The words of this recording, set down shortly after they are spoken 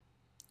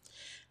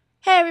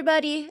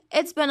everybody,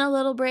 it's been a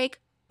little break,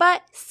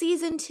 but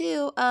season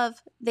 2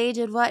 of They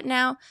Did What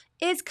Now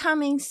is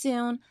coming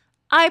soon.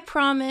 I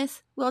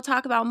promise we'll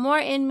talk about more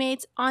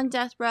inmates on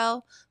death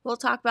row. We'll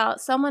talk about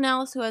someone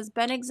else who has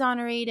been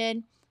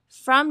exonerated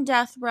from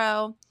death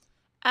row,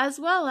 as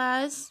well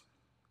as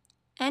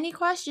any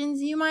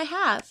questions you might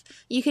have.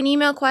 You can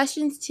email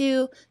questions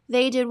to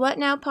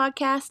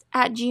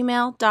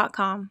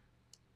theydidwhatnowpodcast@gmail.com.